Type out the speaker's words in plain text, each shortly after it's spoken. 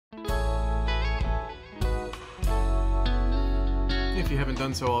If you haven't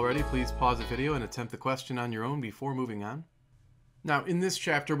done so already, please pause the video and attempt the question on your own before moving on. Now, in this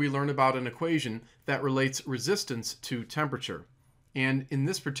chapter, we learn about an equation that relates resistance to temperature. And in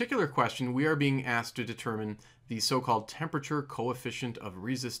this particular question, we are being asked to determine the so-called temperature coefficient of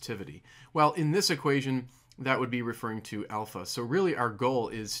resistivity. Well, in this equation, that would be referring to alpha. So really, our goal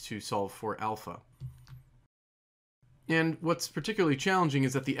is to solve for alpha. And what's particularly challenging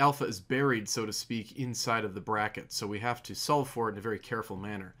is that the alpha is buried, so to speak, inside of the bracket. So we have to solve for it in a very careful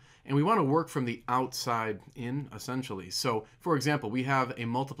manner. And we want to work from the outside in, essentially. So, for example, we have a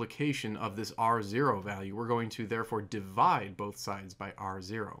multiplication of this R0 value. We're going to, therefore, divide both sides by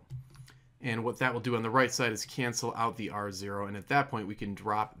R0. And what that will do on the right side is cancel out the R0. And at that point, we can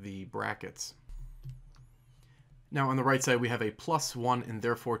drop the brackets. Now on the right side we have a plus 1, and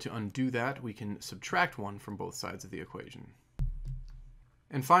therefore to undo that we can subtract 1 from both sides of the equation.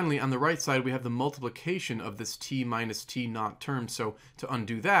 And finally on the right side we have the multiplication of this t minus t naught term, so to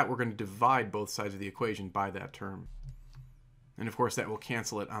undo that we're going to divide both sides of the equation by that term. And of course that will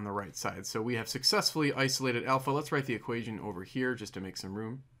cancel it on the right side. So we have successfully isolated alpha. Let's write the equation over here just to make some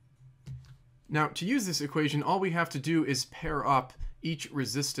room. Now to use this equation all we have to do is pair up each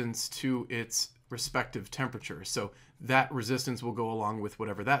resistance to its respective temperature. So that resistance will go along with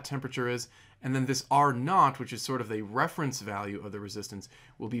whatever that temperature is, and then this R naught, which is sort of the reference value of the resistance,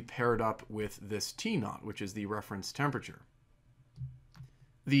 will be paired up with this T naught, which is the reference temperature.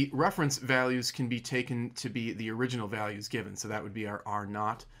 The reference values can be taken to be the original values given, so that would be our R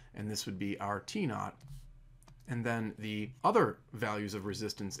naught, and this would be our T naught. And then the other values of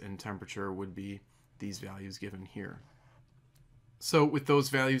resistance and temperature would be these values given here. So with those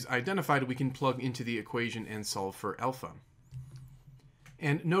values identified, we can plug into the equation and solve for alpha.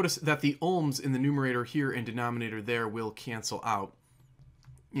 And notice that the ohms in the numerator here and denominator there will cancel out.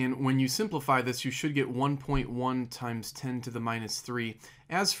 And when you simplify this, you should get 1.1 times 10 to the minus 3.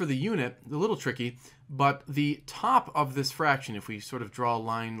 As for the unit, a little tricky, but the top of this fraction, if we sort of draw a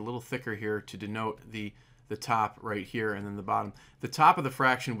line a little thicker here to denote the top right here and then the bottom, the top of the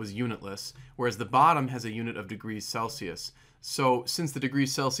fraction was unitless, whereas the bottom has a unit of degrees Celsius. So since the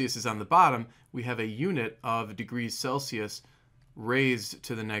degrees Celsius is on the bottom, we have a unit of degrees Celsius raised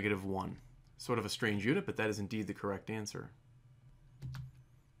to the negative 1. Sort of a strange unit, but that is indeed the correct answer.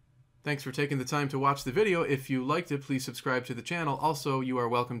 Thanks for taking the time to watch the video. If you liked it, please subscribe to the channel. Also, you are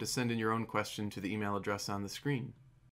welcome to send in your own question to the email address on the screen.